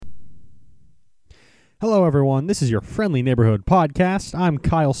Hello, everyone. This is your friendly neighborhood podcast. I'm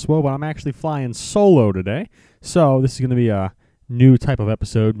Kyle Swope, and I'm actually flying solo today. So this is going to be a new type of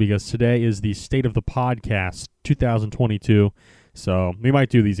episode because today is the State of the Podcast 2022. So we might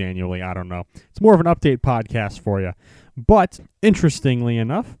do these annually. I don't know. It's more of an update podcast for you. But interestingly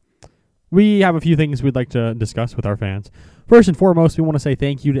enough, we have a few things we'd like to discuss with our fans. First and foremost, we want to say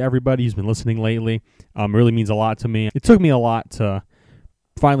thank you to everybody who's been listening lately. It really means a lot to me. It took me a lot to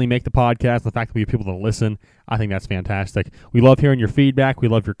finally make the podcast. The fact that we have people to listen, I think that's fantastic. We love hearing your feedback. We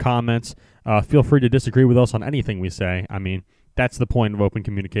love your comments. Feel free to disagree with us on anything we say. I mean, that's the point of open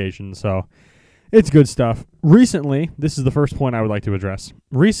communication. So it's good stuff. Recently, this is the first point I would like to address.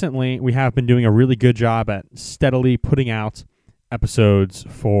 Recently, we have been doing a really good job at steadily putting out episodes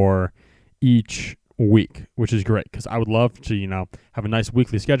for each week, which is great because I would love to, have a nice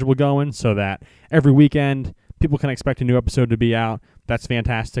weekly schedule going so that every weekend people can expect a new episode to be out. That's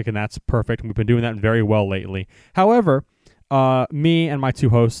fantastic, and that's perfect. And we've been doing that very well lately. However, me and my two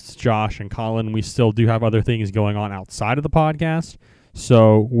hosts, Josh and Colin, we still do have other things going on outside of the podcast.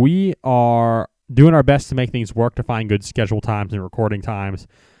 So we are doing our best to make things work to find good schedule times and recording times.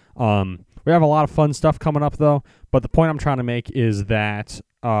 We have a lot of fun stuff coming up, though. But the point I'm trying to make is that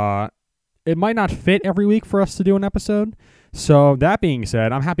it might not fit every week for us to do an episode. So that being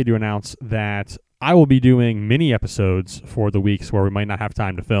said, I'm happy to announce that I will be doing mini episodes for the weeks where we might not have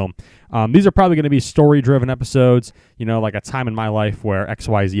time to film. These are probably going to be story-driven episodes, like a time in my life where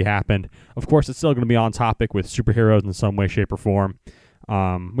XYZ happened. Of course, it's still going to be on topic with superheroes in some way, shape, or form.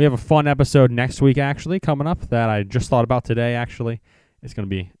 We have a fun episode next week, actually, coming up that I just thought about today, actually. It's going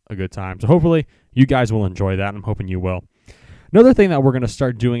to be a good time. So hopefully you guys will enjoy that. I'm hoping you will. Another thing that we're going to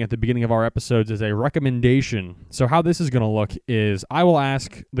start doing at the beginning of our episodes is a recommendation. So how this is going to look is I will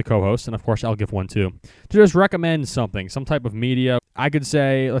ask the co-host, and of course I'll give one too, to just recommend something, some type of media. I could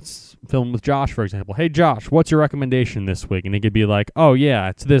say, let's film with Josh, for example. Hey, Josh, what's your recommendation this week? And he could be like, oh, yeah,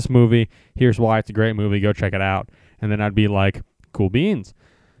 it's this movie. Here's why it's a great movie. Go check it out. And then I'd be like, cool beans.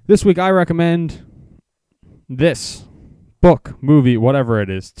 This week I recommend this book, movie, whatever it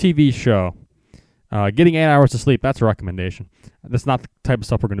is, TV show. Getting 8 hours of sleep, that's a recommendation. That's not the type of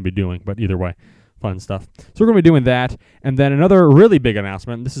stuff we're going to be doing, but either way, fun stuff. So we're going to be doing that. And then another really big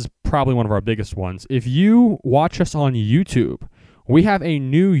announcement, this is probably one of our biggest ones. If you watch us on YouTube, we have a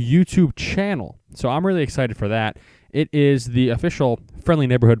new YouTube channel. So I'm really excited for that. It is the official Friendly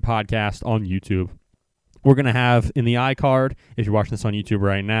Neighborhood Podcast on YouTube. We're going to have in the iCard, if you're watching this on YouTube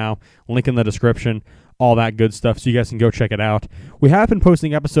right now, link in the description, all that good stuff, so you guys can go check it out. We have been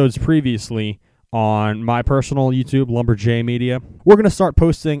posting episodes previously on my personal YouTube, Lumberjay Media. We're going to start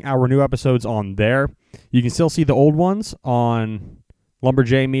posting our new episodes on there. You can still see the old ones on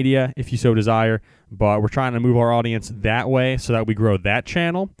Lumberjay Media if you so desire, but we're trying to move our audience that way so that we grow that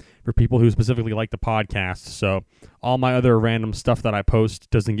channel for people who specifically like the podcast. So all my other random stuff that I post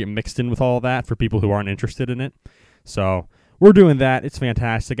doesn't get mixed in with all that for people who aren't interested in it. So we're doing that. It's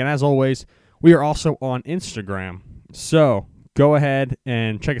fantastic. And as always, we are also on Instagram. So go ahead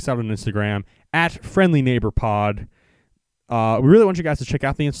and check us out on Instagram at Friendly Neighbor Pod. We really want you guys to check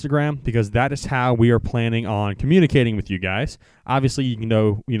out the Instagram because that is how we are planning on communicating with you guys. Obviously, you can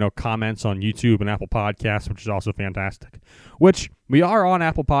know, comments on YouTube and Apple Podcasts, which is also fantastic. Which we are on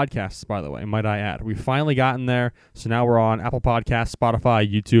Apple Podcasts, by the way, might I add. We've finally gotten there, so now we're on Apple Podcasts, Spotify,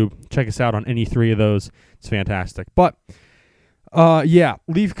 YouTube. Check us out on any three of those. It's fantastic. But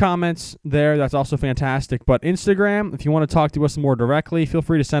leave comments there. That's also fantastic. But Instagram, if you want to talk to us more directly, feel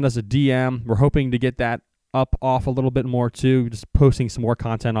free to send us a DM. We're hoping to get that off a little bit more too, just posting some more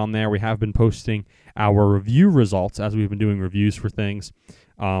content on there. We have been posting our review results as we've been doing reviews for things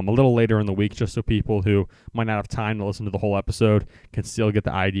a little later in the week, just so people who might not have time to listen to the whole episode can still get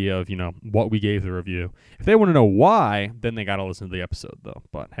the idea of, what we gave the review. If they want to know why, then they got to listen to the episode though.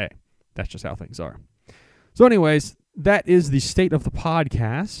 But hey, that's just how things are. So anyways, that is the state of the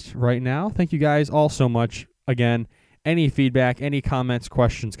podcast right now. Thank you guys all so much. Again, any feedback, any comments,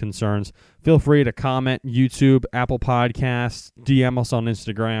 questions, concerns, feel free to comment, YouTube, Apple Podcasts, DM us on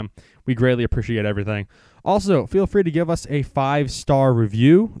Instagram. We greatly appreciate everything. Also, feel free to give us a 5-star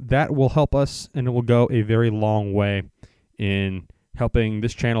review. That will help us, and it will go a very long way in helping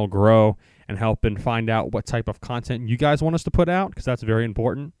this channel grow and helping find out what type of content you guys want us to put out, because that's very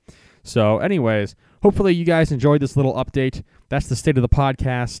important. So anyways, hopefully you guys enjoyed this little update. That's the state of the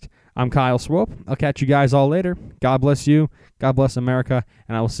podcast. I'm Kyle Swope. I'll catch you guys all later. God bless you. God bless America.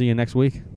 And I will see you next week.